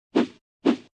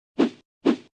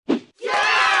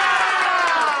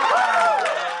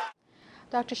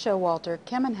Dr. Showalter,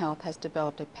 Chem & Health has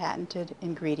developed a patented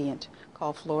ingredient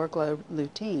called FluoroGlow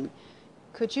Lutein.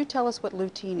 Could you tell us what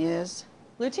lutein is?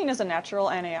 Lutein is a natural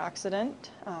antioxidant.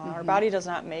 Our body does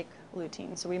not make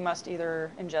lutein, so we must either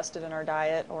ingest it in our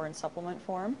diet or in supplement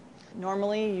form.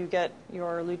 Normally, you get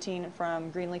your lutein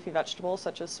from green leafy vegetables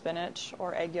such as spinach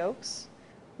or egg yolks.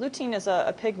 Lutein is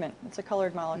a pigment. It's a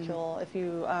colored molecule. If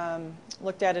you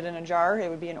looked at it in a jar, it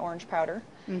would be an orange powder.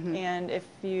 And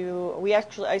we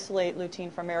actually isolate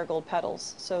lutein from marigold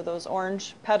petals. So those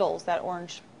orange petals, that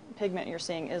orange pigment you're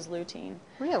seeing is lutein.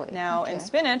 Really? Now Okay. in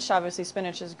spinach, obviously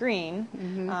spinach is green,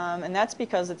 and that's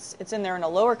because it's in there in a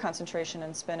lower concentration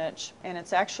in spinach, and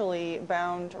it's actually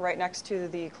bound right next to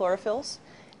the chlorophylls.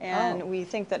 And we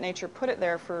think that nature put it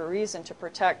there for a reason, to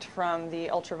protect from the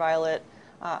ultraviolet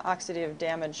oxidative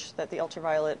damage that the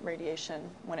ultraviolet radiation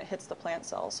when it hits the plant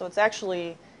cells. So it's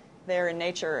actually there in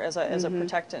nature as a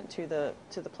protectant to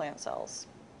the plant cells.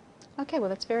 Okay, well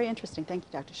that's very interesting. Thank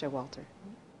you, Dr. Showalter.